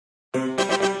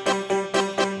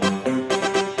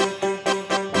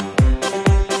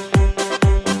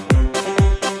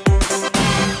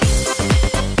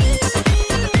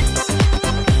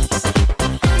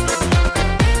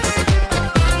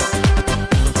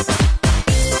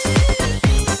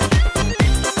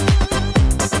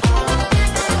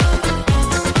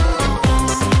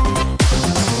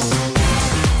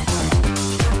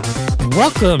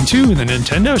Welcome to the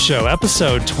Nintendo Show,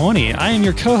 episode 20. I am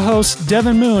your co-host,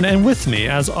 Dehvin Moon, and with me,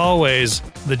 as always,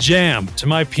 the jam to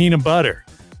my peanut butter,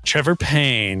 Trevor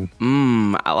Payne.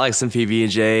 I like some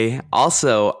PB&J.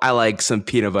 Also, I like some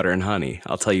peanut butter and honey.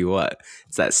 I'll tell you what.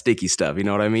 It's that sticky stuff. You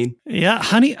know what I mean? Yeah,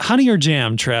 honey or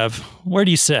jam, Trev? Where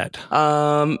do you sit?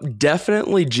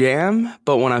 Definitely jam.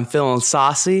 But when I'm feeling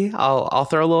saucy, I'll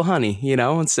throw a little honey,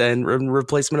 instead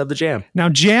replacement of the jam. Now,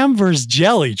 jam versus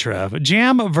jelly, Trev.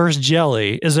 Jam versus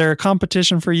jelly. Is there a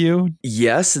competition for you?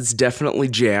 Yes, it's definitely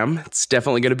jam. It's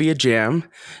definitely going to be a jam.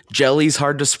 Jelly's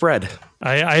hard to spread.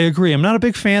 I agree. I'm not a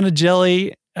big fan of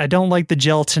jelly. I don't like the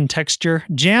gelatin texture.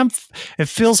 Jam, it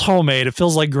feels homemade. It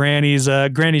feels like Granny's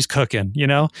cooking,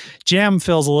 Jam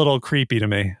feels a little creepy to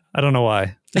me. I don't know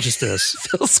why. It just is.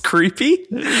 Feels creepy?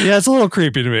 Yeah, it's a little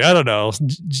creepy to me. I don't know.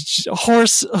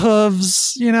 Horse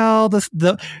hooves,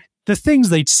 the things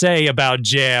they say about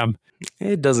jam.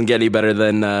 It doesn't get any better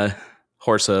than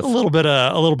horse hoof. A little bit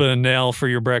of nail for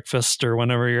your breakfast or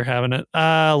whenever you're having it.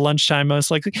 Lunchtime, most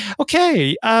likely.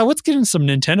 Okay, let's get into some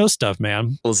Nintendo stuff,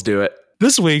 man. Let's do it.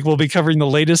 This week, we'll be covering the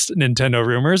latest Nintendo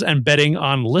rumors and betting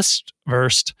on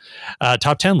Listverse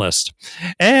top 10 list.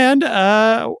 And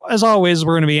as always,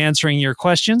 we're going to be answering your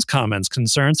questions, comments,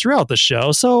 concerns throughout the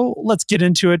show. So let's get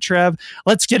into it, Trev.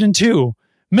 Let's get into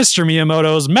Mr.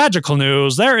 Miyamoto's magical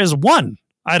news. There is one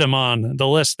item on the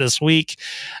list this week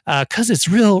because it's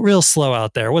real slow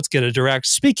out there. Let's get a direct.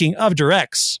 Speaking of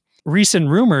directs, recent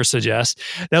rumors suggest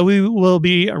that we will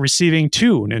be receiving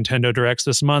 2 Nintendo Directs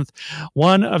this month.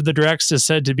 One of the Directs is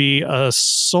said to be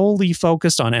solely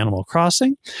focused on Animal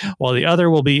Crossing, while the other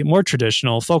will be more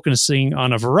traditional, focusing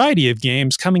on a variety of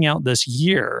games coming out this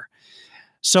year.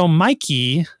 So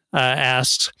Mikey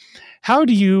asks, how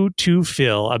do you two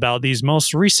feel about these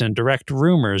most recent Direct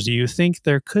rumors? Do you think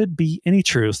there could be any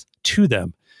truth to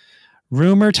them?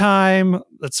 Rumor time.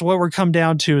 That's what we're come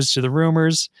down to, is to the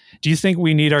rumors. Do you think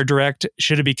we need our Direct?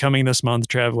 Should it be coming this month,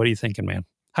 Trev? What are you thinking, man?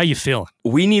 How you feeling?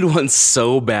 We need one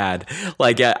so bad.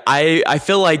 Like, I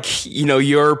feel like,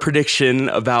 your prediction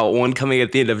about one coming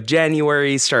at the end of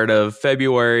January, start of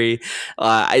February,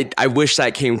 I wish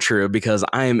that came true because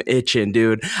I am itching,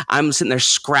 dude. I'm sitting there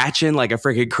scratching like a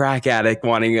freaking crack addict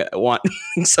wanting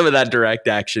some of that Direct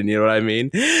action. You know what I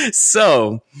mean?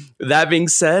 So that being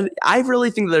said, I really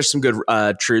think there's some good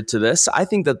truth to this. I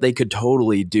think that they could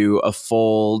totally do a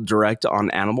full Direct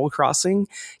on Animal Crossing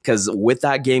because with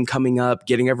that game coming up,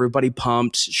 getting everybody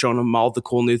pumped, showing them all the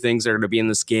cool new things that are going to be in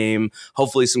this game,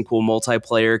 hopefully some cool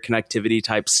multiplayer connectivity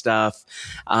type stuff.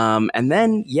 And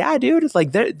then, yeah, dude,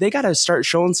 like they got to start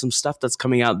showing some stuff that's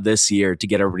coming out this year to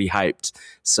get everybody hyped.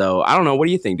 So I don't know. What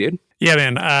do you think, dude? Yeah,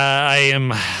 man, I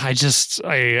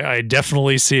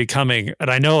definitely see it coming. And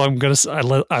I know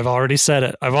I've already said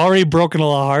it. I've already broken a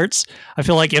lot of hearts. I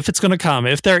feel like if it's going to come,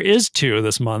 if there is 2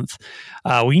 this month,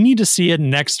 we need to see it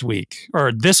next week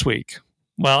or this week.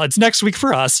 Well, it's next week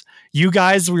for us. You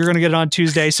guys, we're going to get it on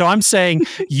Tuesday. So I'm saying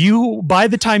by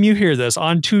the time you hear this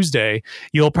on Tuesday,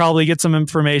 you'll probably get some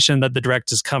information that the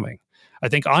Direct is coming. I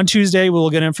think on Tuesday, we'll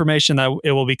get information that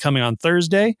it will be coming on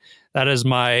Thursday. That is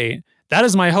my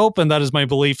hope and that is my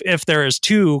belief if there is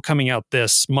 2 coming out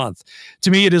this month. To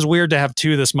me, it is weird to have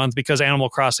 2 this month because Animal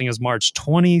Crossing is March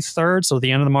 23rd. So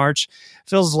the end of the March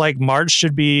feels like March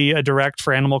should be a Direct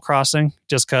for Animal Crossing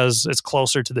just because it's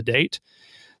closer to the date.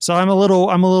 So I'm a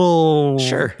little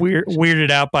sure.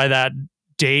 weirded out by that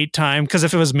date time because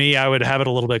if it was me, I would have it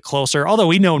a little bit closer. Although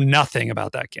we know nothing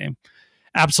about that game.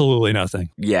 Absolutely nothing.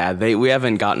 Yeah, we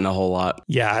haven't gotten a whole lot.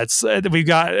 Yeah, it's we've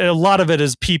got a lot of it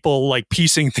is people like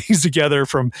piecing things together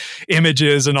from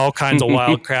images and all kinds of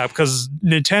wild crap. Because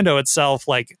Nintendo itself,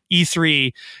 like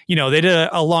E3, they did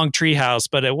a long treehouse,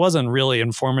 but it wasn't really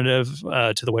informative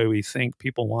to the way we think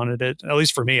people wanted it. At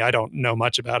least for me, I don't know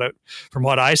much about it from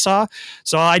what I saw.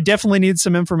 So I definitely need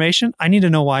some information. I need to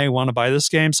know why I want to buy this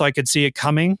game so I could see it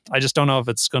coming. I just don't know if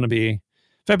it's going to be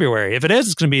February. If it is,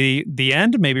 it's going to be the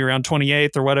end, maybe around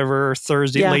 28th or whatever,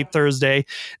 late Thursday.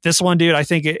 This one, dude, I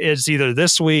think it's either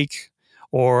this week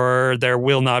or there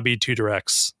will not be 2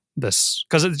 Directs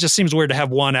because it just seems weird to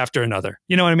have one after another.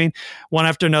 You know what I mean? One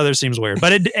after another seems weird,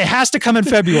 but it has to come in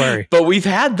February. But we've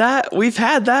had that. We've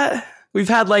had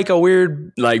like a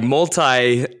weird, like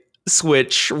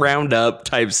Switch roundup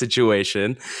type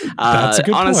situation. That's a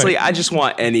good honestly point. I just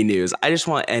want any news. I just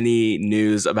want any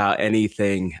news about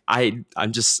anything. I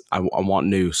want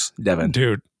news, Dehvin.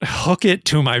 Dude, Hook it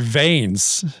to my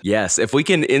veins. Yes, if we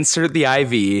can insert the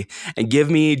IV and give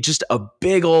me just a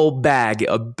big old bag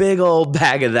of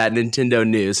that Nintendo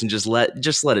news, and just let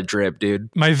it drip, dude.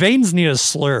 My veins need a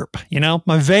slurp, you know?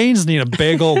 My veins need a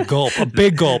big old gulp, a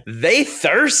big gulp. They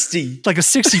thirsty. Like a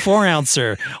 64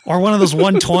 ouncer or one of those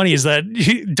 120s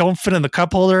that don't fit in the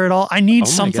cup holder at all. I need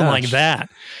something like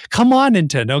that. Come on,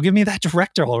 Nintendo, give me that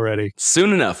director already.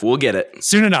 Soon enough, we'll get it.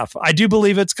 Soon enough. I do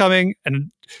believe it's coming.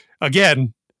 And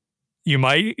again, you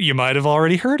might have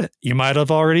already heard it.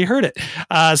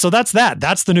 So that's that.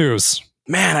 That's the news.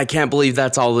 Man, I can't believe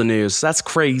that's all the news. That's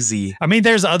crazy. I mean,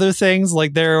 there's other things,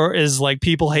 like there is like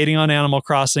people hating on Animal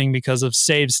Crossing because of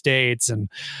save states and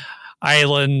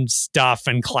island stuff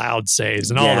and cloud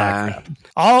saves and all that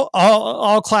crap.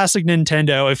 All classic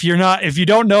Nintendo. If you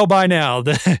don't know by now,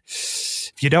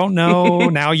 if you don't know,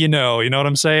 now you know. You know what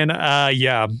I'm saying?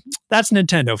 Yeah, that's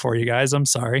Nintendo for you guys. I'm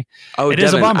sorry. Oh, it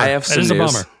is a bummer. I have some news. A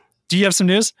bummer. Do you have some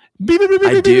news?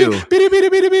 I do.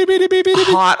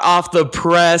 Hot off the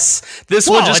press. This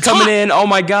one just coming in. Oh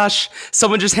my gosh.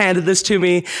 Someone just handed this to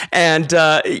me. And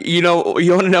you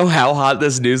want to know how hot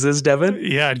this news is, Dehvin?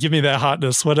 Yeah, give me that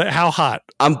hotness. How hot?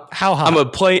 How hot?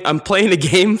 I'm playing a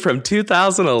game from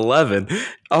 2011.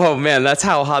 Oh man, that's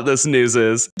how hot this news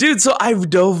is. Dude, so I've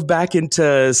dove back into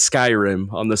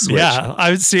Skyrim on the Switch. Yeah,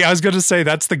 I was going to say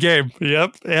that's the game.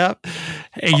 Yep.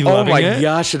 Hey, you oh my it?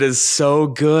 Gosh, it is so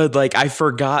good. Like I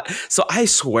forgot. So I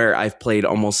swear I've played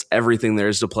almost everything there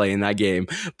is to play in that game.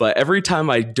 But every time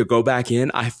I go back in,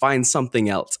 I find something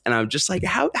else. And I'm just like,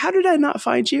 how did I not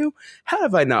find you? How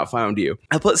have I not found you?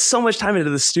 I put so much time into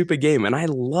this stupid game and I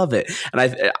love it.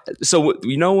 And so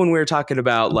when we were talking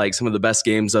about like some of the best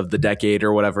games of the decade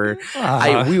or whatever,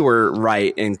 we were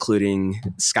right including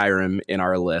Skyrim in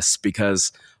our list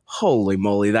because holy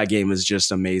moly, that game is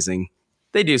just amazing.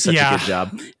 They do such a good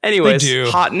job. Anyways,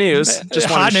 hot news. Just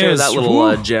wanted to share that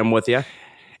little gem with you.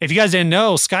 If you guys didn't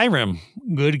know, Skyrim,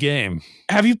 good game.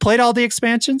 Have you played all the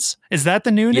expansions? Is that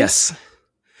the newness? Yes.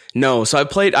 No, so I've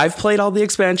played all the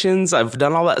expansions. I've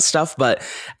done all that stuff, but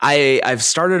I've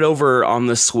started over on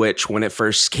the Switch when it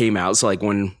first came out. So like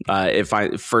when if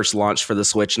I first launched for the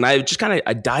Switch, and I just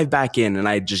I dive back in and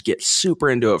I just get super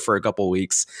into it for a couple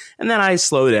weeks, and then I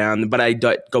slow down. But I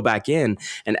go back in,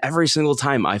 and every single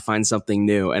time I find something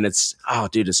new, and it's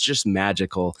just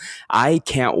magical. I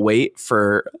can't wait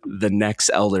for the next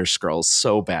Elder Scrolls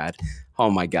so bad. Oh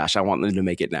my gosh, I want them to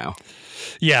make it now.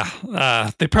 Yeah,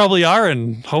 they probably are,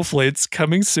 and hopefully it's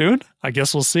coming soon. I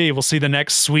guess we'll see. We'll see the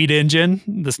next sweet engine,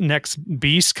 this next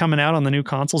beast coming out on the new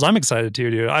consoles. I'm excited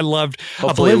too, dude. I loved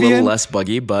hopefully Oblivion. A little less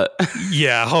buggy, but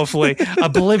yeah, hopefully.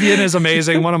 Oblivion is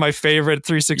amazing. One of my favorite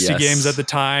 360 games at the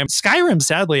time. Skyrim,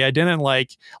 sadly, I didn't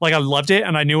like I loved it,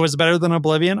 and I knew it was better than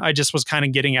Oblivion. I just was kind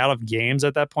of getting out of games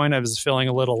at that point. I was feeling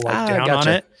a little down on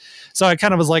it. So I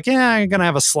kind of was like, I'm going to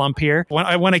have a slump here. When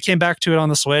I came back to it on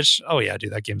the Switch, oh yeah,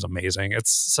 dude, that game's amazing. It's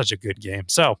such a good game.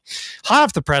 So hot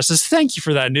off the presses, thank you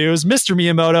for that news. Mr.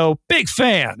 Miyamoto, big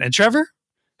fan. And Trevor,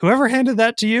 whoever handed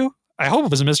that to you, I hope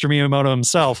it was Mr. Miyamoto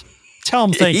himself. Tell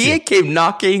him thank you. He came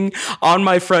knocking on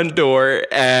my front door,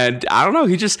 and I don't know.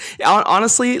 He just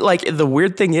honestly, like, the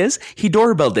weird thing is, he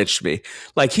doorbell ditched me.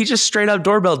 Like, he just straight up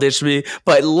doorbell ditched me.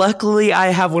 But luckily, I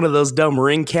have one of those dumb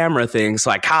Ring camera things, so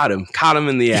I caught him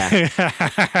in the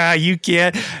act. You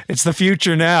can't. It's the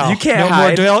future now. You can't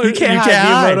hide. You can't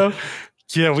hide, Miyamoto.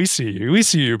 Yeah, we see you. We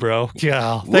see you, bro.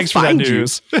 Yeah, thanks for that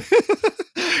news.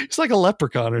 He's like a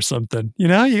leprechaun or something. You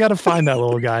know, you got to find that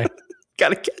little guy.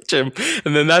 Gotta catch him.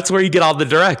 And then that's where you get all the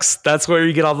directs. That's where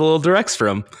you get all the little directs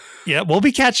from. Yeah, we'll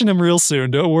be catching him real soon.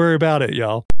 Don't worry about it,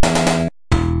 y'all.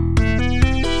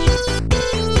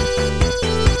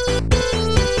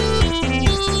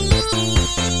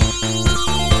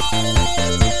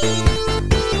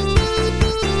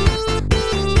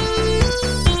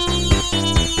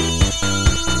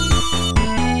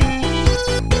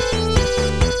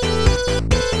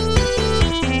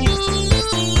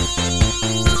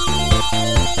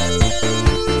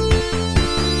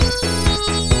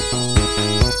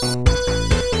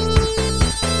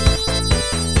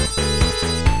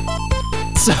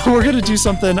 So we're going to do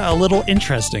something a little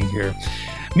interesting here.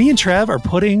 Me and Trev are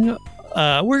putting,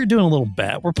 we're doing a little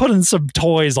bet. We're putting some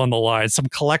toys on the line, some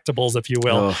collectibles, if you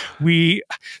will.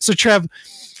 So Trev,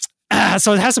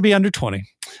 so it has to be under 20.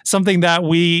 Something that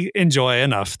we enjoy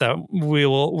enough that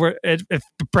it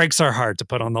breaks our heart to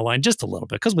put on the line just a little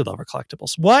bit because we love our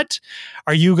collectibles. What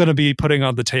are you going to be putting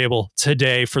on the table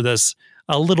today for this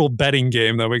a little betting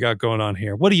game that we got going on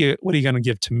here? What are you going to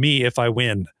give to me if I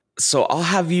win? So I'll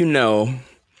have you know,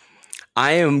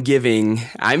 I'm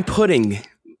putting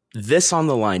this on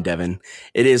the line, Dehvin.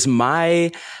 It is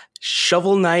my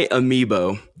Shovel Knight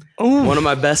Amiibo. Ooh. One of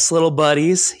my best little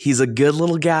buddies. He's a good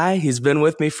little guy. He's been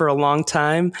with me for a long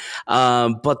time.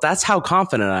 But that's how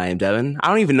confident I am, Dehvin. I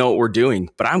don't even know what we're doing,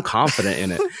 but I'm confident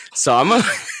in it. So I'm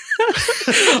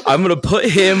going to put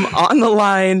him on the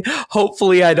line.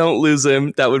 Hopefully I don't lose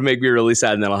him. That would make me really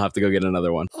sad, and then I'll have to go get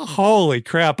another one. Holy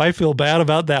crap. I feel bad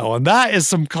about that one. That is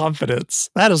some confidence.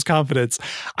 That is confidence.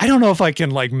 I don't know if I can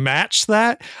like match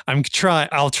that. I'll try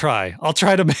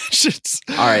to match it.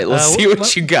 All right, let's see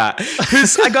what you got.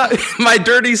 I got my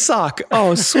dirty sock.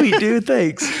 Oh, sweet, dude.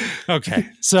 Thanks. Okay.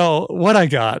 So what I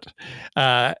got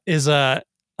is a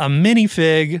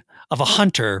minifig of a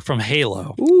hunter from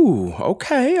Halo. Ooh,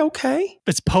 okay.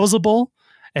 It's posable.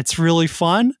 It's really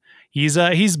fun. He's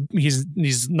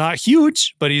not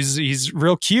huge, but he's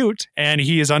real cute, and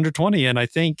he is under 20. And I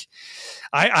think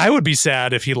I would be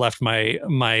sad if he left my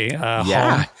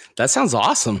home. That sounds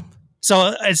awesome.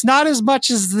 So it's not as much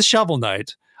as the Shovel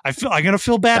Knight. I'm gonna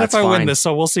feel bad if I win this,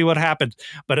 so we'll see what happens.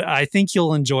 But I think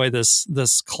you'll enjoy this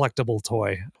collectible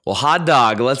toy. Well, hot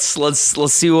dog. Let's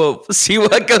see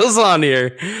what goes on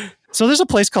here. So there's a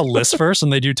place called Listverse,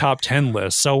 and they do top 10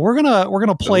 lists. So we're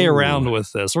gonna play around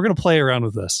with this.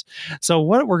 So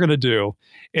what we're gonna do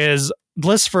is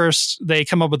Listverse, they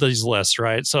come up with these lists,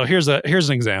 right? So here's an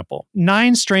example: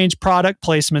 9 strange product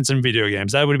placements in video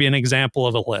games. That would be an example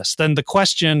of a list. Then the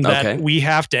question that we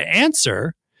have to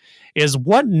answer is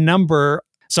what number.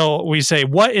 So we say,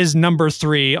 what is number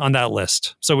 3 on that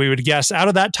list? So we would guess out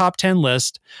of that top 10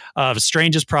 list of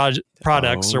strangest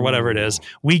products or whatever it is,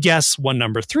 we guess what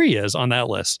number 3 is on that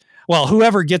list. Well,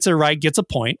 whoever gets it right gets a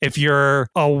point. If you're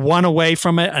a 1 away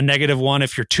from it, a -1.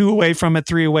 If you're 2 away from it,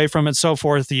 3 away from it, so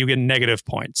forth, you get negative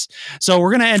points. So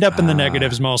we're going to end up in the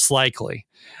negatives most likely,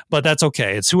 but that's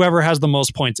okay. It's whoever has the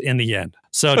most points in the end.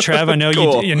 So Trev, I know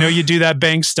you do that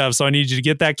bank stuff. So I need you to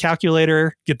get that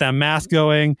calculator, get that math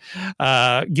going,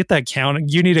 get that count.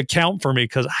 You need a count for me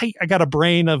because I got a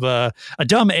brain of a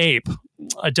dumb ape,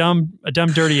 a dumb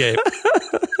dirty ape.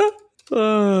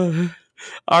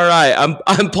 All right,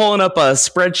 I'm pulling up a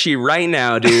spreadsheet right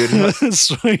now, dude.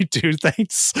 Sweet, dude.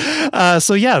 Thanks.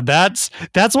 So yeah, that's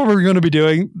what we're going to be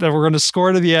doing. That we're going to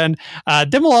score to the end.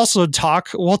 Then we'll also talk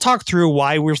through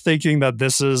why we're thinking that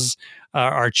this is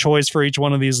our choice for each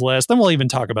one of these lists. Then we'll even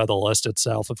talk about the list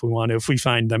itself if we want to, if we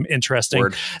find them interesting.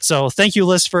 Word. So thank you,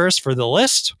 Listverse, for the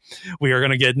list. We are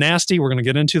going to get nasty. We're going to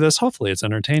get into this. Hopefully it's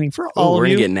entertaining for all of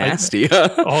you. We're going to get nasty.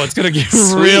 It's going to get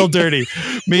real dirty.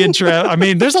 Me and Trev. I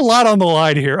mean, there's a lot on the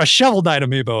line here. A Shovel Knight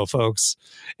amiibo, folks,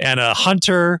 and a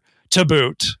hunter to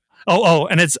boot.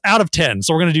 And it's out of 10.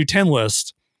 So we're going to do 10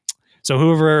 lists. So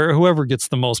whoever gets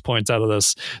the most points out of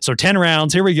this. So 10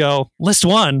 rounds. Here we go. List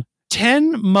 1.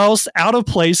 10 most out of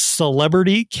place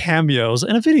celebrity cameos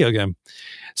in a video game.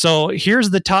 So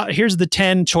here's the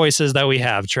 10 choices that we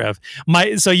have, Trev.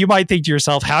 So you might think to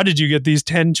yourself, how did you get these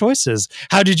 10 choices?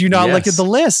 How did you not look at the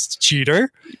list,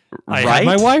 cheater? I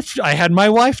had my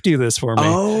wife do this for me.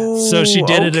 So she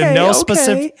did it in no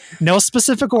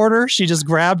specific order. She just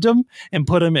grabbed them and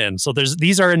put them in. So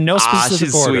these are in no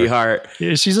specific order. Sweetheart.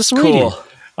 She's a sweetie. Cool.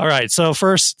 All right. So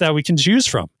first that we can choose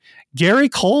from, Gary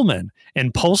Coleman in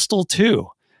Postal 2.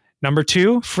 Number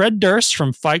 2, Fred Durst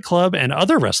from Fight Club and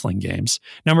other wrestling games.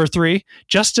 Number 3,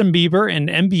 Justin Bieber in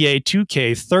NBA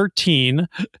 2K13.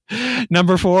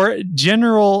 Number 4,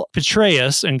 General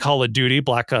Petraeus in Call of Duty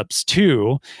Black Ops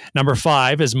 2. Number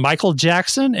 5 is Michael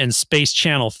Jackson in Space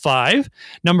Channel 5.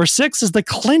 Number 6 is the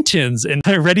Clintons in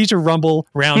Ready to Rumble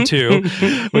Round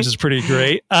 2, which is pretty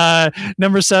great.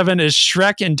 Number 7 is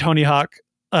Shrek and Tony Hawk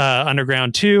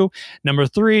Underground 2. Number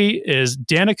 3 is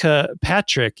Danica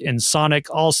Patrick in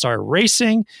Sonic All-Star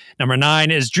Racing. Number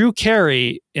 9 is Drew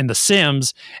Carey in The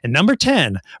Sims. And number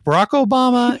 10, Barack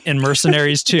Obama in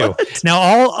Mercenaries 2. Now,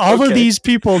 all of these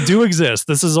people do exist.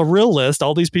 This is a real list.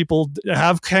 All these people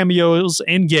have cameos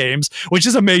in games, which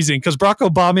is amazing because Barack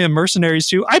Obama in Mercenaries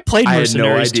 2, I played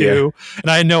Mercenaries 2,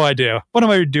 and I had no idea. What am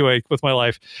I doing with my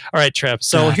life? All right, Trev.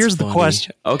 So here's the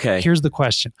question. Okay. Here's the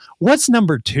question. What's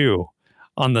number 2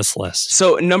 on this list?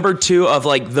 So number 2 of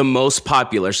like the most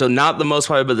popular. So not the most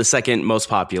popular, but the second most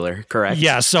popular, correct?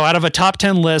 Yeah. So out of a top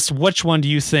 10 list, which one do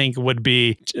you think would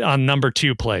be on number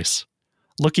 2 place?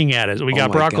 Looking at it, we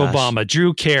got Barack Obama,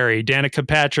 Drew Carey, Danica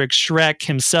Patrick, Shrek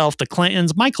himself, the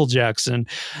Clintons, Michael Jackson,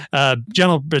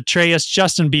 General Petraeus,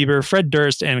 Justin Bieber, Fred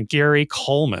Durst, and Gary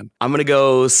Coleman. I'm going to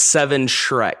go 7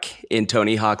 Shrek in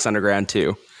Tony Hawk's Underground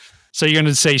 2. So you're going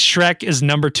to say Shrek is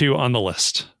number 2 on the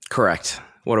list? Correct.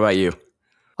 What about you?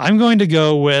 I'm going to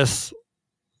go with,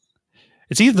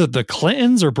 it's either the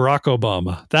Clintons or Barack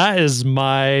Obama. That is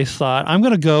my thought. I'm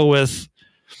going to go with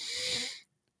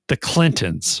The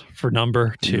Clintons for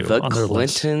number 2 The on their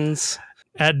Clintons. list.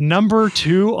 At number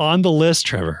 2 on the list,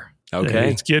 Trevor.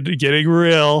 Okay. It's getting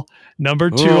real. Number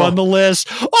 2 on the list.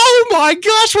 Oh my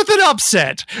gosh, with an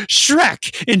upset.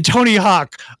 Shrek in Tony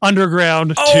Hawk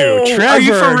Underground 2. Trevor, are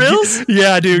you for reals?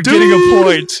 Yeah, dude, getting a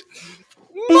point.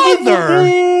 Mother.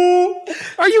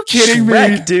 Are you kidding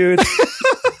Shrek, me? dude.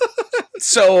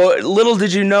 So little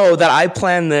did you know that I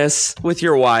planned this with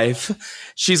your wife.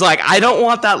 She's like, I don't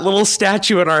want that little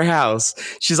statue in our house.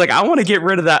 She's like, I want to get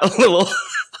rid of that little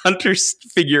hunter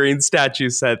figurine statue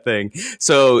set thing.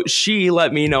 So she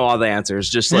let me know all the answers,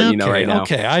 just to let you know right now.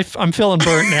 Okay, I'm feeling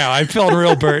burnt now. I'm feeling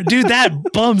real burnt. Dude, that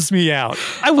bums me out.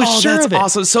 I was sure that's of it.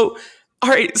 awesome. So, all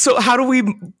right. So how do we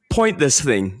point this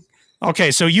thing?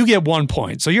 Okay, so you get 1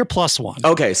 point. So you're +1.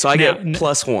 Okay, so I get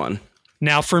 +1.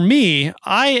 Now for me,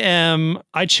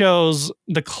 I chose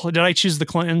did I choose the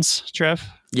Clintons, Trev?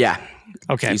 Yeah.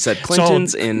 Okay. You said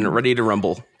Clintons in Ready to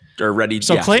Rumble. Or Ready.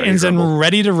 So yeah, Clintons Ready and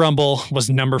Ready to Rumble was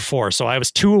number 4. So I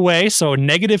was 2 away. So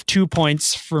 -2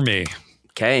 points for me.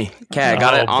 Okay. I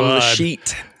got it on the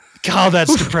sheet. God,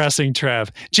 that's depressing,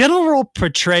 Trev. General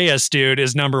Petraeus, dude,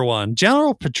 is number 1.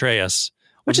 General Petraeus,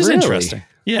 which is interesting.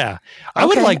 Yeah. I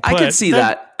would like I could see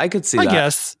that. I could see that. I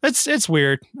guess. It's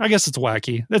weird. I guess it's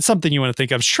wacky. That's something you want to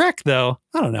think of. Shrek, though,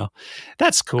 I don't know.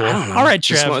 That's cool. I don't know. All right,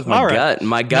 Just Trev. went with my gut.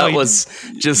 My gut was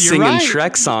just singing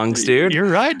Shrek songs, dude. You're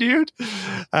right, dude.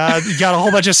 You got a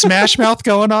whole bunch of Smash Mouth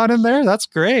going on in there. That's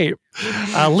great.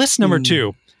 List number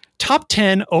 2. Top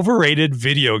 10 overrated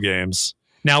video games.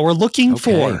 Now we're looking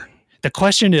for... The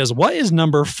question is, what is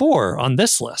number 4 on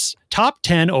this list? Top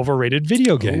 10 overrated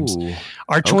video games. Ooh.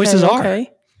 Our choices are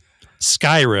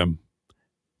Skyrim,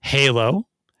 Halo,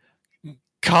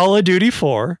 Call of Duty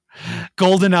 4,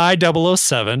 GoldenEye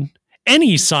 007,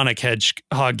 any Sonic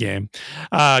Hedgehog game,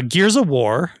 Gears of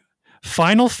War,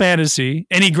 Final Fantasy,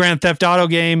 any Grand Theft Auto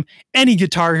game, any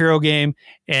Guitar Hero game,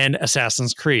 and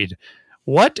Assassin's Creed.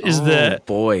 What is the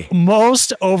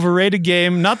most overrated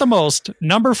game? Not the most,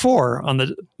 number 4 on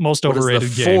the most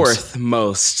overrated games. The 4th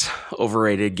most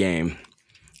overrated game.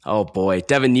 Oh boy.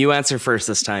 Dehvin, you answer first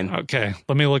this time. Okay.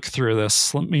 Let me look through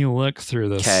this.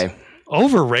 Okay.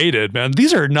 Overrated, man.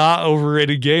 These are not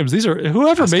overrated games. These are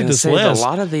whoever made this list. A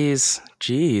lot of these,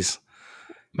 geez.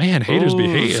 Man, haters be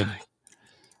hating.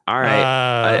 All right.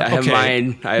 I have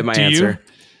mine. I have my answer.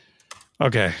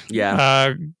 Okay.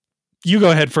 Yeah. You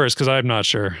go ahead first because I'm not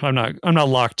sure. I'm not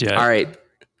locked yet. All right.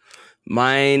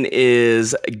 Mine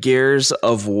is Gears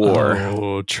of War.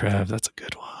 Oh, Trev, that's a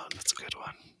good one.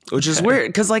 Which is weird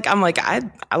because I like. I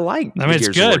mean, it's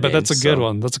good, but that's a good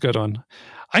one. That's a good one.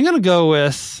 I'm gonna go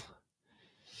with.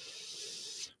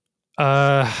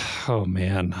 Oh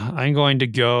man, I'm going to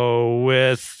go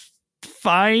with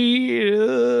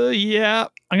yeah,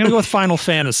 I'm gonna go with Final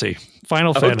Fantasy.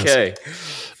 Fantasy. Okay.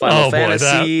 Final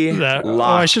Fantasy.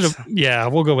 I should have. Yeah,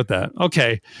 we'll go with that.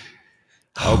 Okay.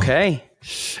 Okay.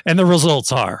 And the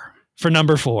results are for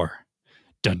number 4.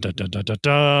 Dun dun dun dun dun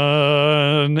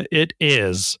dun. It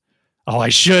is. Oh, I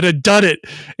should have done it.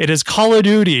 It is Call of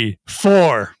Duty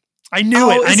 4. I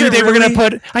knew it. I knew they were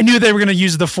gonna I knew they were gonna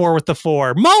use the 4 with the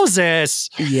 4.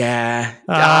 Moses. Yeah.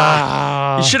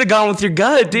 You should have gone with your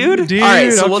gut, dude. All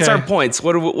right. So what's our points?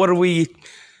 What are we?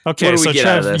 Okay, so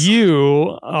Trev,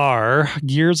 you are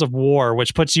Gears of War,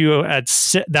 which puts you at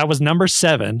that was number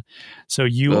 7. So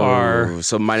you are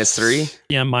 -3.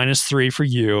 Yeah, -3 for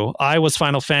you. I was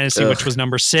Final Fantasy, which was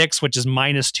number 6, which is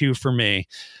 -2 for me.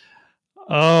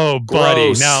 Oh,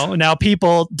 buddy. Now,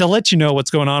 people, to let you know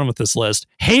what's going on with this list,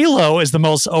 Halo is the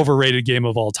most overrated game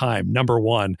of all time, number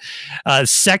 1.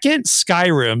 Second,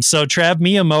 Skyrim. So, Trev,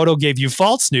 Miyamoto gave you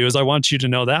false news. I want you to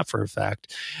know that for a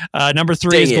fact. Number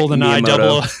 3 is GoldenEye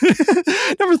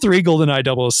Number 3, GoldenEye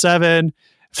 007.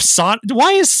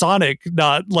 Why is Sonic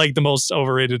not like the most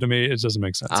overrated to me? It doesn't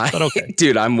make sense. But okay,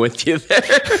 dude, I'm with you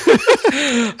there.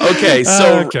 Okay,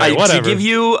 so to give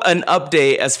you an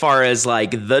update as far as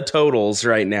like the totals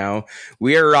right now,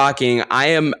 we are rocking. I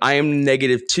am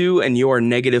 -2, and you are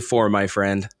 -4, my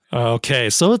friend. Okay,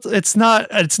 so it's not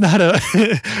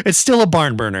it's still a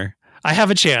barn burner. I have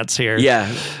a chance here.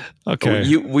 Yeah.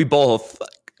 Okay. We both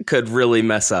could really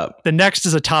mess up. The next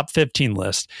is a top 15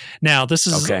 list. Now, this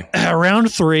is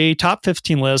round 3, top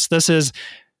 15 list. This is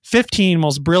 15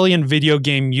 most brilliant video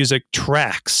game music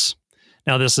tracks.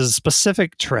 Now, this is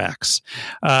specific tracks.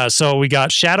 So we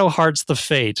got Shadow Hearts The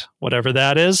Fate, whatever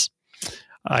that is.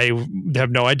 I have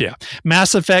no idea.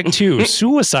 Mass Effect 2,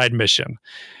 Suicide Mission.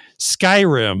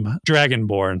 Skyrim,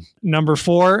 Dragonborn. Number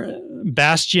 4,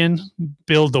 Bastion,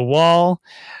 Build the Wall.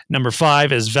 Number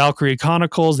 5 is Valkyrie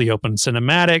Chronicles, the open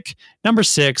cinematic. Number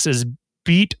 6 is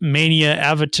Beat Mania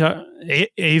Avatar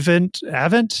Avant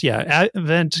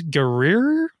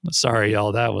Guerrier. Sorry,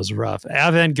 y'all, that was rough.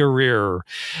 Avant Guerrier.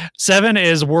 7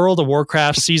 is World of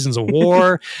Warcraft Seasons of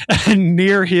War.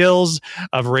 Near Heels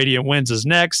of Radiant Winds is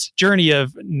next. Journey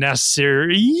of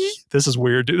Nasiri. This is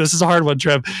weird. This is a hard one,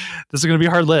 Trev. This is going to be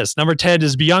a hard list. Number 10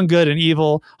 is Beyond Good and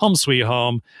Evil, Home Sweet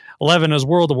Home. 11 is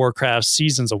World of Warcraft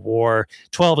Seasons of War.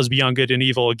 12 is Beyond Good and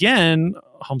Evil again,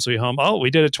 Home Sweet Home. Oh, we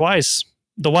did it twice.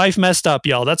 The wife messed up,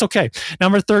 y'all. That's okay.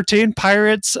 Number 13,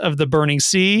 Pirates of the Burning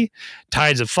Sea,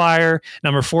 Tides of Fire.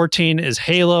 Number 14 is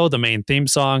Halo, the main theme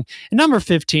song. And number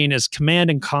 15 is Command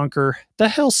and Conquer, the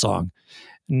Hell Song.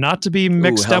 Not to be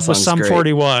mixed up with Sum great.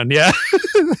 41. Yeah.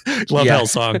 Love Hell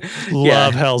Song.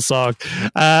 Love Hell Song.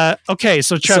 Okay,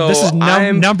 so Trev, this is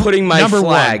number putting my number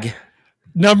flag. One.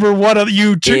 Number one of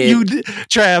you,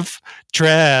 Trev.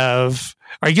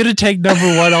 Are you going to take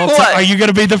number one all time? Are you going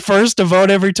to be the first to vote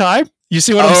every time? You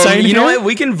see what I'm saying? You know what?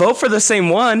 We can vote for the same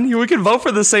one.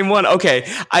 Okay.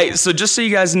 So just so you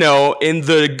guys know, in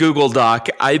the Google Doc,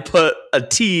 I put a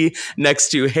T next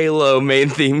to Halo main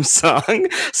theme song.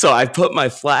 So I put my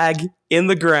flag in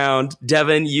the ground.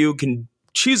 Dehvin, you can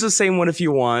choose the same one if you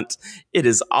want. It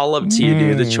is all up to you,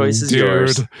 dude. The choice is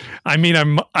yours. I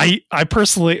mean, I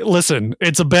personally, listen,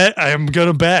 it's a bet. I'm going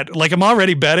to bet. Like, I'm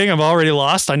already betting. I'm already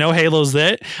lost. I know Halo's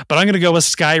it, but I'm going to go with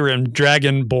Skyrim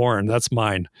Dragonborn. That's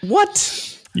mine.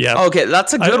 What? Yeah. Okay,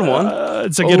 that's a good one.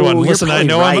 It's a good one. Listen, I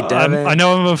know right, I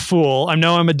know I'm a fool. I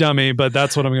know I'm a dummy, but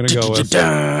that's what I'm going to go with.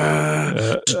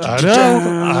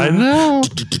 I know.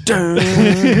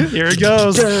 Here it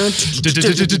goes.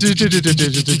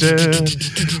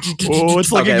 Oh,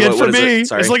 it's looking good for me.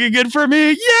 It's looking good for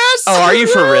me. Yes. Oh, are you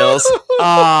for reals?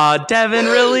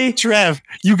 Dehvin, really? Trev,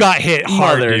 you got hit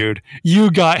hard, dude. You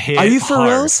got hit. Are you for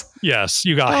reals? Yes,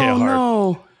 you got hit hard.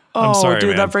 No. I'm sorry,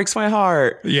 dude, man. that breaks my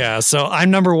heart. Yeah, so I'm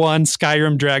number 1,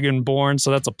 Skyrim Dragonborn, so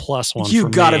that's a +1 for me. You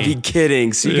gotta be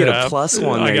kidding. So you get a +1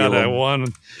 there. I got that one.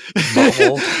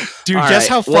 Dude, all guess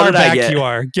how far back you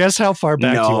are. Guess how far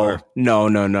back you are. No.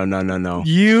 You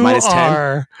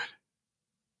 -10?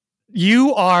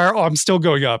 You are, I'm still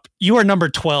going up. You are number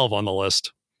 12 on the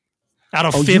list. Out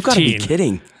of 15. You gotta be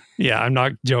kidding. Yeah, I'm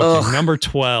not joking. Ugh. Number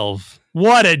 12.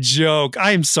 What a joke.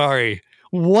 I'm sorry.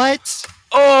 What?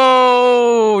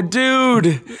 Oh,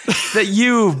 dude, that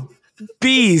you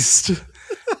beast.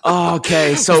 Oh,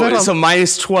 okay, so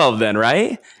 -12 then,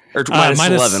 right? Or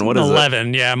 -11? What is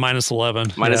 11? Yeah,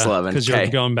 -11. -11. Because you're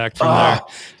going back from there.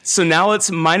 So now it's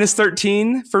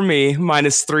 -13 for me,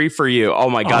 -3 for you. Oh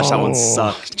my gosh, that one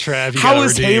sucked. Trev, How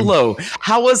is Halo?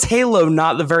 How was Halo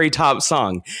not the very top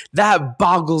song? That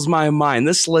boggles my mind.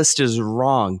 This list is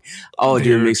wrong. Oh,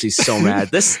 dude, it makes me so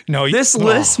mad. This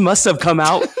list must have come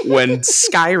out when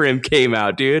Skyrim came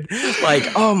out, dude.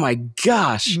 Like, oh my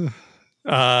gosh.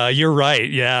 You're right.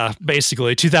 Yeah,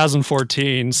 basically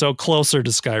 2014. So closer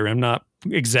to Skyrim, not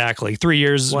exactly 3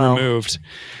 years removed.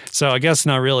 So I guess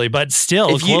not really, but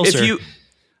still closer.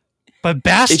 But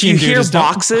Bastion, if you hear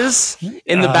boxes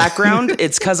in the background,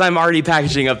 it's because I'm already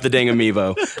packaging up the dang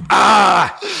amiibo.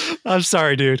 I'm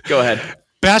sorry, dude. Go ahead.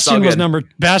 Bastion was number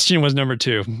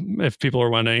 2. If people are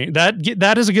wondering,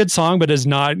 that is a good song, but is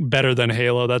not better than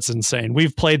Halo. That's insane.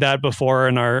 We've played that before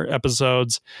in our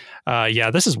episodes.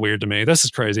 Yeah, this is weird to me. This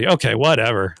is crazy. Okay,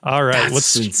 whatever. All right, let's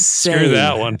screw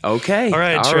that one. Okay, all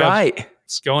right, Trev.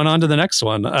 It's going on to the next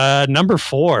one. Number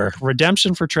 4,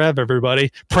 redemption for Trev.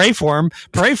 Everybody, pray for him.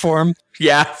 Pray for him.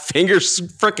 Yeah, fingers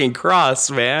freaking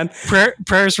crossed, man.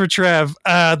 Prayers for Trev.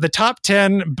 The top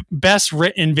 10 best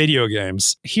written video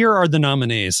games. Here are the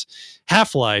nominees: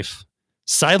 Half-Life,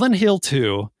 Silent Hill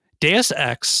 2, Deus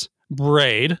Ex,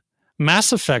 Braid,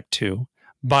 Mass Effect 2,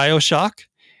 BioShock,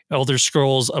 Elder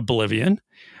Scrolls Oblivion,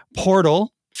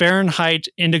 Portal, Fahrenheit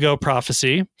Indigo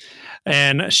Prophecy,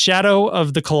 and Shadow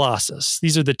of the Colossus.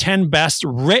 These are the 10 best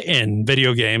written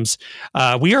video games.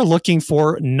 We are looking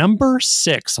for number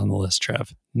 6 on the list,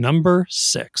 Trev. Number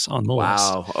 6 on the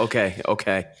list. Wow. Okay.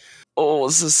 Oh,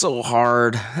 this is so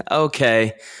hard.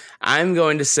 Okay. I'm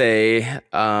going to say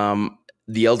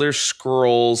The Elder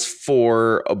Scrolls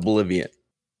 4 Oblivion.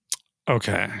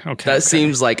 Okay. That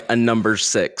seems like a number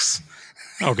 6.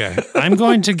 Okay, I'm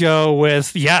going to go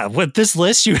with this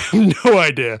list, you have no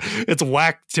idea. It's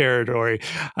whack territory.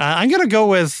 I'm going to go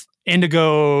with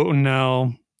Indigo.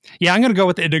 No. Yeah, I'm going to go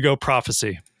with Indigo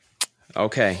Prophecy.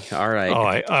 Okay. All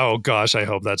right. Oh gosh, I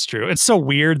hope that's true. It's so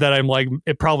weird that I'm like,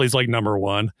 it probably is like number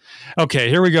one. Okay,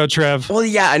 here we go, Trev. Well,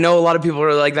 yeah, I know a lot of people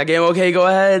are like that game. Okay, go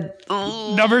ahead.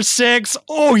 Number 6.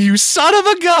 Oh, you son of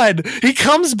a gun. He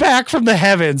comes back from the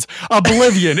heavens.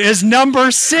 Oblivion is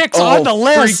number 6 on the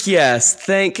list. Freak yes.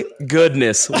 Thank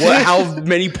goodness. How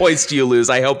many points do you lose?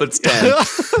 I hope it's 10.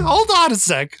 Hold on a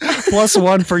sec.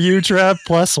 +1 for you, Trev.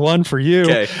 +1 for you.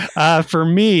 Okay. For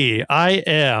me, I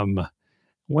am...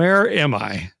 Where am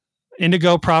I?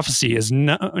 Indigo Prophecy is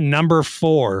number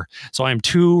 4. So I'm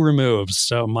 2 removed.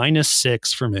 So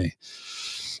 -6 for me.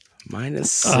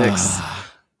 -6.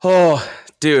 Oh,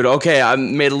 dude. Okay. I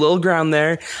made a little ground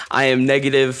there. I am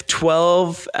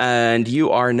 -12 and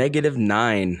you are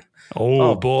 -9.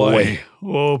 Oh boy.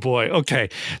 Oh boy. Okay.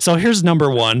 So here's number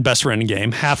 1 best running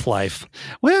game, Half-Life.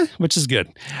 Well, which is good.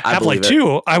 Half-Life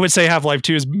 2, I would say Half-Life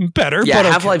 2 is better. Yeah, but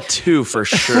okay. Half-Life 2 for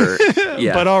sure.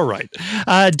 Yeah. But all right.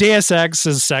 Deus Ex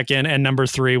is 2nd, and number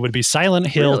 3 would be Silent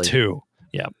Hill 2.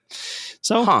 Yeah.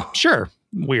 So sure.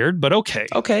 Weird, but okay.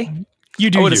 Okay. You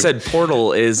do. I would have said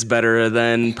Portal is better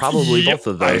than probably both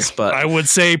of those, but I would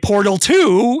say Portal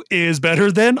 2 is better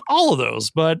than all of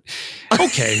those. But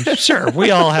okay, sure.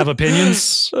 We all have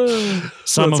opinions.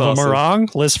 Some of them are wrong.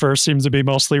 Listverse seems to be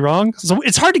mostly wrong. So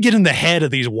it's hard to get in the head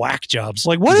of these whack jobs.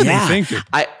 Like, what are they thinking?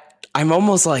 I'm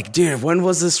almost like, dude, when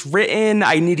was this written?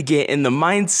 I need to get in the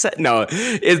mindset. No,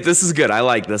 this is good. I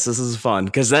like this. This is fun.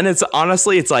 Because then it's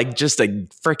like just a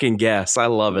freaking guess. I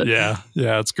love it. Yeah,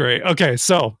 it's great. Okay,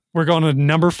 so we're going to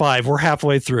number 5. We're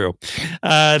halfway through.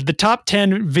 The top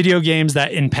 10 video games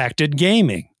that impacted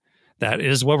gaming. That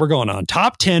is what we're going on.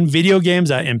 Top 10 video games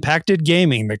that impacted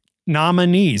gaming. The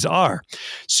nominees are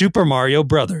Super Mario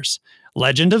Brothers,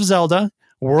 Legend of Zelda,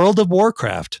 World of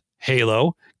Warcraft,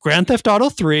 Halo, Grand Theft Auto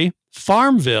 3,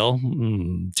 Farmville,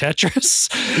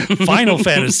 Tetris, Final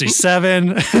Fantasy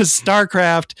VII,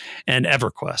 StarCraft, and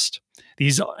EverQuest.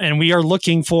 And we are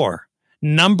looking for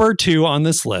number 2 on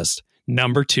this list.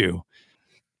 Number 2.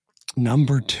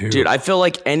 Dude, I feel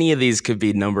like any of these could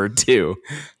be number 2.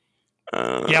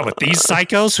 Yeah, with these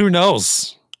psychos, who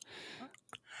knows?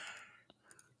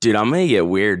 Dude, I'm going to get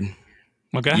weird.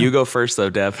 Okay. You go first, though,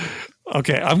 Dev.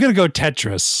 Okay, I'm going to go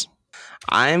Tetris.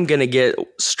 I'm going to get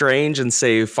strange and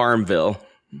say Farmville.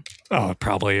 Oh, it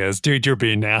probably is. Dude, you're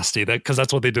being nasty. Because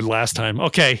that's what they did last time.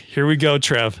 Okay, here we go,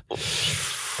 Trev.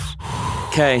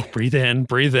 Okay. Breathe in,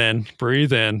 breathe in,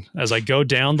 breathe in as I go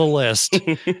down the list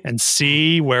and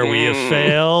see where we have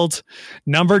failed.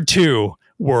 Number 2,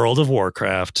 World of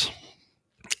Warcraft.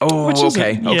 Oh,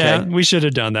 okay. Yeah, we should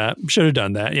have done that.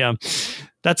 Yeah.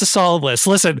 That's a solid list.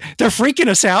 Listen, they're freaking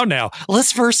us out now.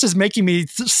 Listverse is making me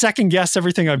second guess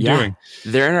everything I'm doing.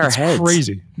 They're in our heads.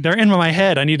 Crazy. They're in my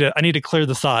head. I need to clear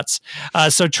the thoughts.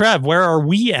 So Trev, where are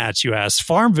we at? You asked.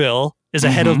 Farmville is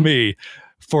ahead of me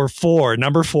for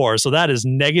number 4. So that is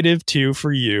 -2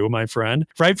 for you, my friend.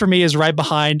 Right for me is right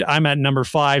behind. I'm at number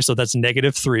 5. So that's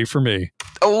 -3 for me.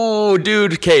 Oh,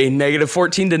 dude. Okay.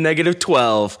 -14 to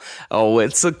 -12. Oh,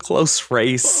 it's a close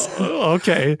race.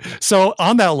 Okay. So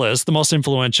on that list, the most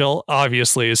influential,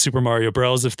 obviously, is Super Mario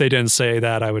Bros. If they didn't say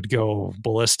that, I would go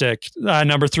ballistic.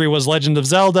 Number 3 was Legend of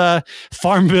Zelda.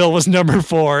 Farmville was number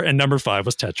 4. And number 5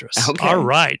 was Tetris. Okay. All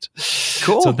right.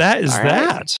 Cool. So that is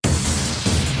that.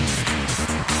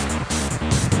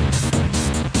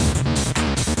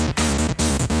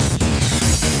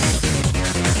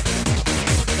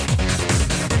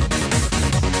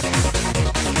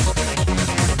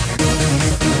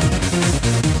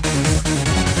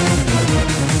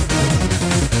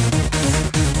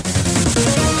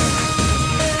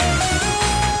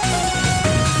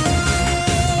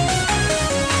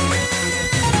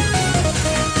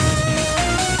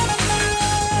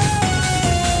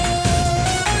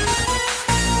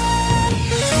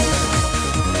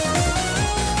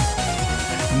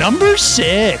 Number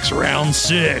 6, round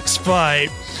 6 fight.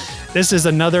 This is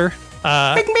another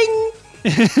Bing, bing.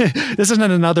 this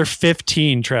isn't another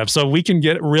 15, Trev, so we can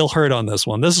get real hurt on this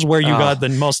one. This is where you got the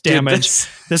most damage.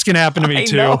 This can happen to me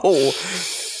too. Know.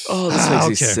 Oh, this makes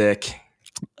me sick.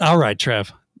 All right,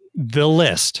 Trev. The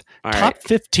list. Top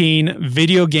 15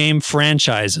 video game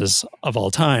franchises of all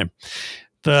time.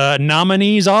 The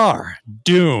nominees are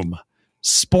Doom,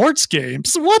 sports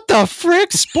games. What the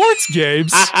frick? Sports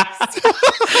games?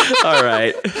 All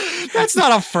right. That's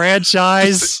not a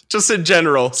franchise. Just in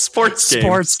general. Sports games.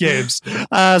 Sports games.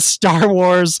 Star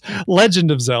Wars, Legend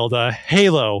of Zelda,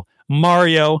 Halo,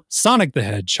 Mario, Sonic the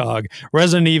Hedgehog,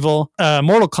 Resident Evil,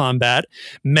 Mortal Kombat,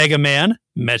 Mega Man,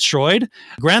 Metroid,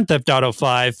 Grand Theft Auto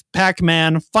 5,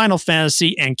 Pac-Man, Final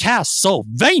Fantasy, and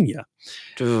Castlevania.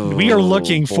 We are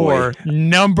looking for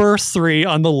number 3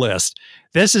 on the list.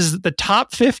 This is the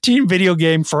top 15 video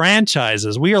game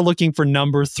franchises. We are looking for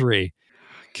number 3.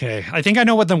 Okay, I think I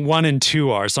know what the 1 and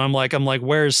 2 are. So I'm like,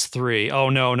 where's 3? Oh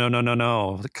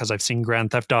no, because I've seen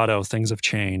Grand Theft Auto. Things have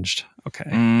changed. Okay.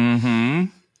 Mm-hmm.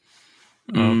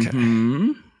 Okay.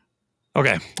 Mm-hmm.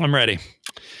 Okay, I'm ready.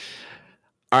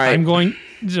 All right. I'm going.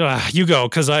 You go,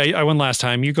 because I won last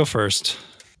time. You go first.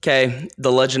 Okay,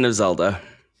 The Legend of Zelda.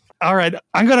 All right,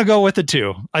 I'm gonna go with the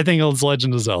 2. I think it's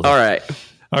Legend of Zelda. All right.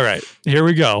 Here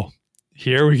we go.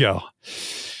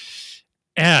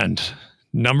 And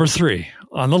number 3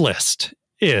 on the list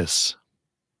is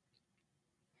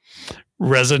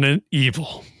Resident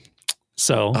Evil.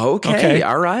 So okay,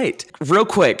 all right. Real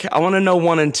quick, I want to know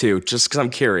 1 and 2, just because I'm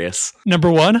curious.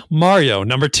 Number 1, Mario.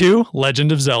 Number 2,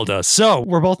 Legend of Zelda. So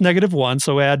we're both -1,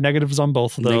 so we add negatives on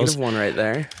both of those. -1 right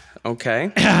there.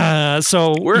 Okay.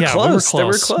 So we're close.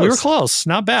 We were close.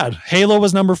 Not bad. Halo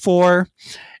was number 4,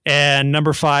 and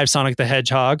number 5, Sonic the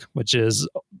Hedgehog, which is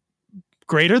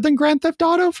greater than Grand Theft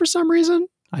Auto for some reason.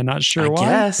 I'm not sure why.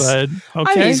 Guess. But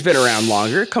okay. I mean, he's been around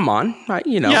longer. Come on,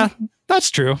 Yeah, that's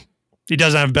true. He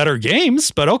doesn't have better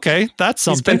games, but okay, that's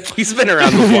something. He's been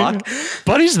around the block,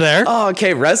 but he's there. Oh,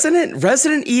 okay.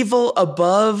 Resident Evil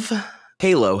above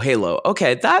Halo.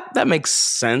 Okay, that makes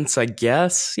sense, I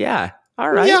guess. Yeah. All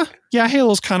right. Yeah.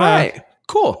 Halo's kind of right.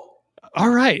 Cool. All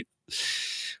right.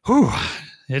 Whew.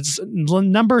 It's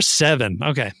number 7.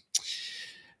 Okay.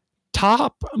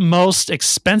 Top most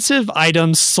expensive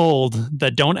items sold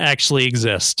that don't actually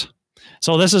exist.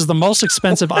 So this is the most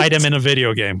expensive item in a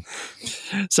video game.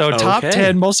 So top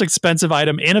 10 most expensive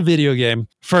item in a video game.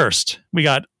 First, we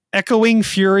got Echoing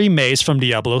Fury Mace from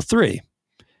Diablo 3.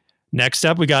 Next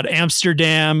up, we got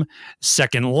Amsterdam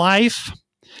Second Life.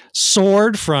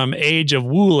 Sword from Age of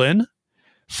Wulin.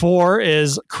 4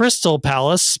 is Crystal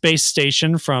Palace Space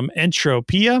Station from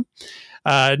Entropia.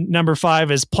 Number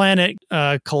 5 is Planet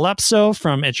Calypso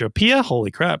from Entropia. Holy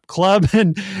crap. Club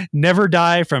and Never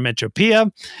Die from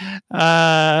Entropia.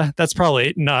 That's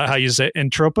probably not how you say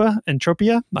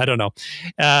Entropia. I don't know.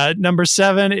 Number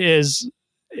 7 is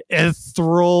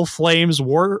Ethereal Flames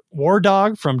War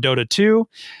Dog from Dota 2.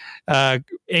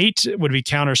 8 would be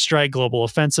Counter-Strike Global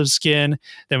Offensive skin.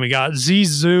 Then we got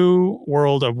Zizu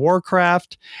World of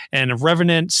Warcraft and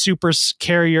Revenant Super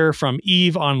Carrier from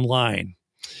EVE Online.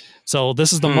 So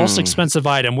this is the most expensive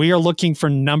item. We are looking for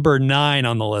number 9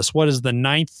 on the list. What is the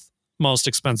 9th most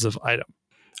expensive item?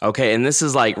 Okay, and this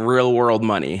is like real world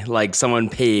money. Like someone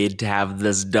paid to have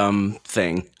this dumb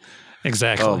thing.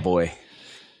 Exactly. Oh boy.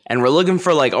 And we're looking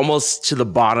for like almost to the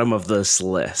bottom of this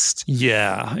list.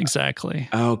 Yeah, exactly.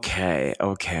 Okay.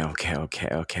 I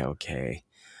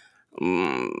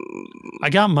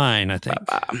got mine, I think.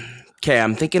 Okay,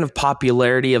 I'm thinking of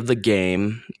popularity of the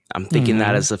game. I'm thinking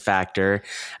that as a factor.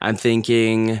 I'm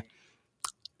thinking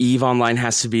EVE Online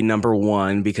has to be number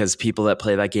 1 because people that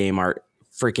play that game are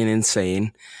freaking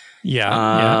insane.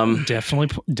 Yeah,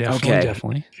 definitely.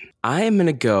 I am going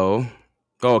to go.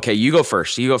 Oh, okay, you go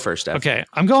first. Dehvin. Okay,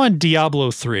 I'm going Diablo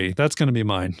 3. That's going to be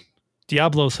mine.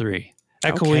 Diablo 3.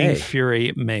 Echoing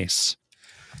Fury Mace.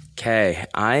 Okay,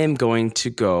 I am going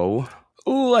to go.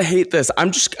 Ooh, I hate this.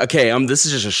 This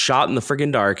is just a shot in the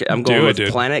friggin' dark. I'm going with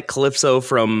Planet Calypso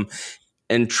from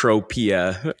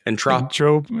Entropia.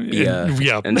 Entropia.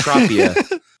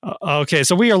 Okay,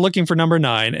 so we are looking for number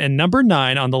 9, and number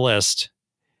 9 on the list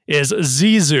is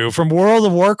Zizu from World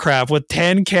of Warcraft with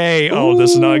 10K. Oh, this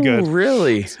is not good.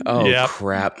 Really? Oh,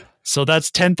 crap. So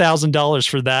that's $10,000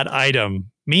 for that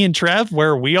item. Me and Trev, where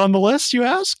are we on the list, you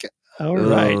ask? All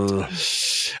right.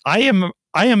 I am a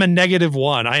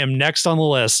 -1. I am next on the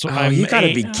list. Oh, you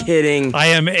gotta be kidding. I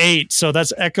am 8. So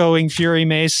that's Echoing Fury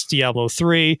Mace, Diablo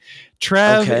 3.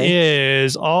 Trev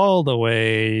is all the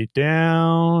way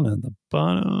down at the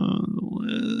bottom of the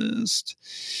list.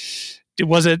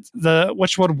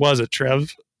 Which one was it,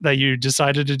 Trev, that you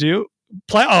decided to do?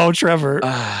 Trevor.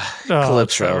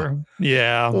 Calypso. Trevor.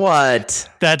 Yeah. What?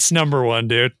 That's number 1,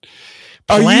 dude.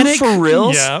 Are you for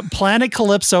real? Yeah. Planet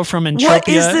Calypso from Entropia. What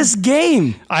is this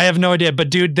game? I have no idea.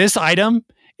 But dude, this item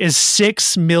is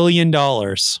 $6 million.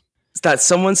 That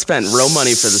someone spent real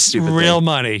money for the stupid thing. Real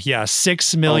money. Yeah.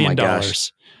 $6 million.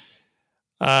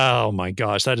 Oh my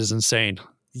gosh. That is insane.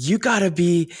 You gotta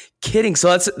be kidding. So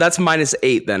that's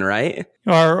 -8 then, right?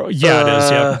 Or it is.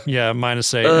 Yeah.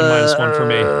 -8 and -1 for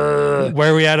me.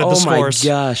 Where are we at the scores? Oh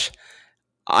my gosh.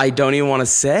 I don't even want to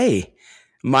say.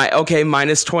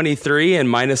 -23 and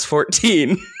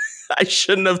 -14. I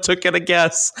shouldn't have took the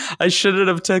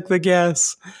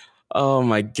guess. Oh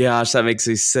my gosh, that makes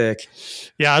me sick.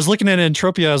 Yeah, I was looking at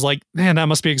Entropia. I was like, man, that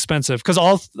must be expensive because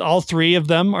all three of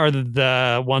them are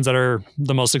the ones that are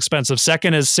the most expensive.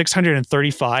 Second is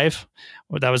 635.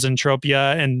 That was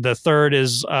Entropia, and the third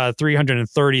is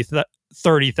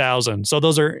 330,000. So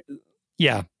those are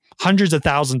hundreds of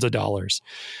thousands of dollars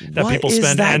that people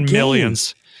spend and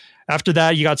millions. After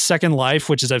that, you got Second Life,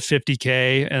 which is at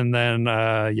 50K, and then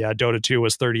Dota 2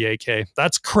 was 38K.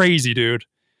 That's crazy, dude.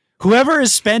 Whoever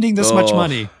is spending this much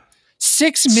money,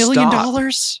 $6 million?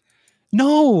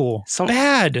 No,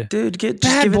 bad. Dude, just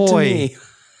bad give boy. It to me.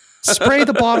 Spray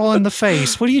the bottle in the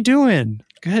face. What are you doing?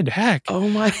 Good heck. Oh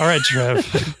my. All right, Trev.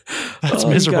 That's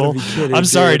miserable. I'm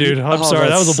sorry, dude. I'm sorry.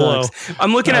 That was a blow.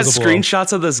 I'm looking at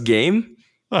screenshots of this game.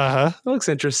 Uh-huh. It looks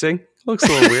interesting. Looks a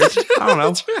little weird. I don't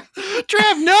know.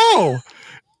 Trev, no.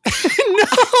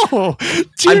 No.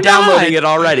 I'm downloading it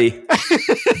already.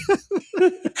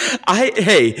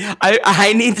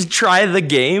 I need to try the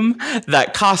game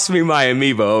that cost me my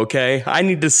amiibo, okay? I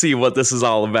need to see what this is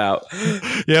all about.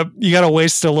 Yep, you got to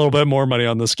waste a little bit more money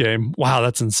on this game. Wow,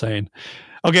 that's insane.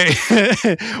 Okay,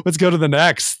 let's go to the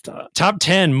next. Top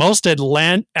 10 most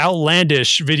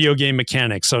outlandish video game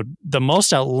mechanics. So the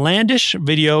most outlandish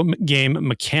video game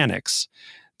mechanics,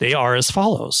 they are as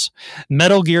follows.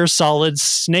 Metal Gear Solid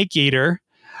Snake Eater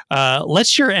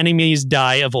lets your enemies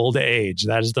die of old age.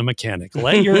 That is the mechanic.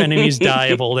 Let your enemies die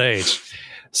of old age.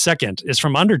 Second is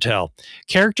from Undertale.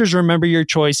 Characters remember your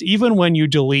choice even when you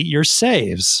delete your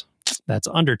saves. That's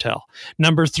Undertale.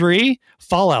 Number 3,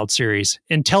 Fallout series.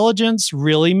 Intelligence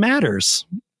really matters.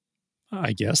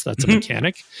 I guess that's a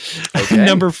mechanic. Okay.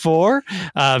 Number 4,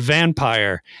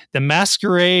 Vampire. The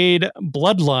Masquerade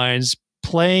Bloodlines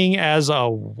playing as a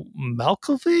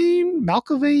Malkavian?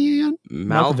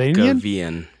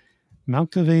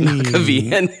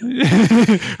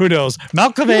 Who knows?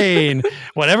 Malkavian.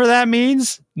 Whatever that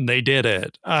means, they did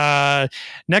it.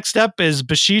 Next up is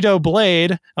Bushido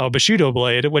Blade,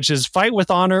 which is fight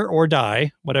with honor or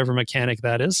die, whatever mechanic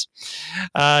that is.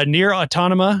 Near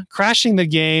Autonoma, crashing the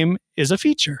game is a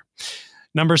feature.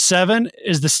 Number 7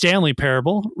 is the Stanley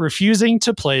Parable, refusing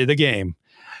to play the game.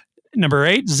 Number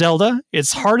 8, Zelda.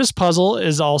 Its hardest puzzle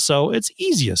is also its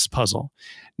easiest puzzle.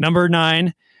 Number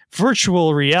 9,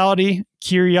 virtual reality.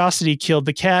 Curiosity killed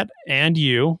the cat and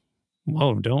you.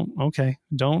 Whoa, don't.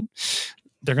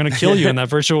 They're going to kill you in that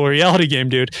virtual reality game,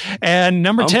 dude. And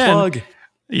number 10.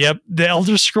 Yep. The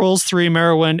Elder Scrolls 3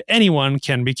 Morrowind. Anyone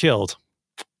can be killed.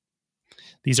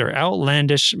 These are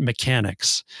outlandish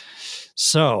mechanics.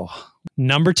 So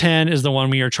number 10 is the one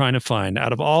we are trying to find.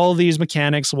 Out of all these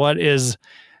mechanics, what is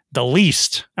the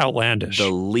least outlandish? The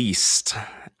least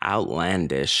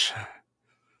outlandish.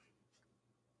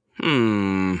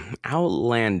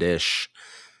 Outlandish.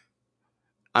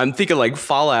 I'm thinking like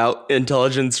Fallout,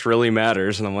 intelligence really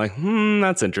matters. And I'm like,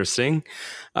 that's interesting.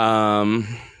 And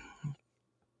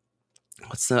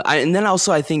then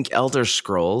also I think Elder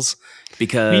Scrolls,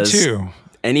 because me too.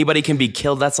 Anybody can be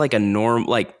killed. That's like a norm,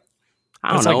 like,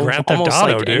 I don't know. Like Grand Theft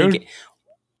Auto, like dude.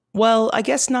 Well, I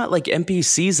guess not like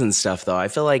NPCs and stuff, though. I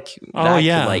feel like that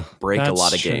could like break a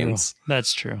lot of games.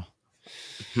 That's true.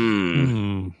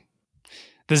 The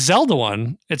Zelda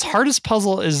one, its hardest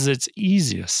puzzle is its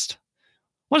easiest.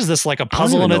 What is this, like a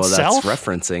puzzle in itself? That's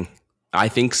referencing. I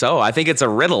think so. I think it's a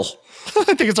riddle. I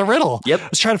think it's a riddle. Yep.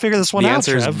 Let's try to figure this one out. The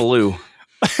answer is blue.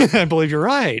 I believe you're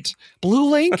right. Blue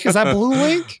Link? Is that Blue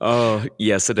Link? Oh,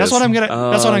 yes, it is. That's what I'm gonna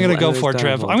go for,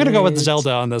 Trev. I'm gonna go with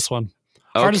Zelda on this one.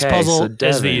 Hardest puzzle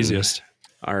is the easiest.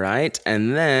 All right.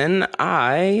 And then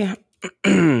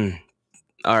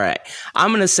all right. I'm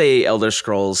going to say Elder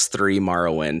Scrolls 3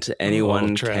 Morrowind.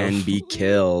 Anyone can be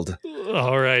killed.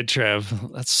 All right,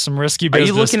 Trev. That's some risky business.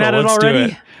 Are you looking at it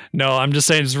already? No, I'm just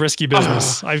saying it's risky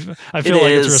business. I feel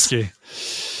like it's risky.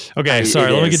 Okay,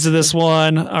 sorry. Let me get to this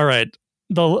one. All right.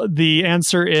 The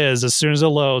answer is, as soon as it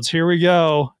loads, here we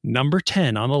go. Number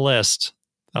 10 on the list.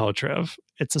 Oh, Trev.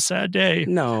 It's a sad day.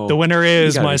 No. The winner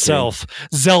is myself.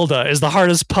 Zelda is the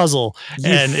hardest puzzle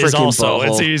and is also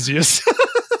its easiest.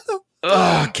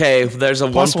 Okay, there's a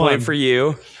 +1 point for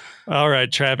you. All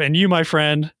right, Trev. And you, my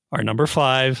friend, are number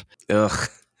 5. Ugh.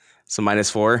 So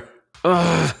 -4.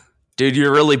 Ugh. Dude,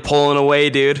 you're really pulling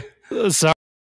away, dude. Sorry.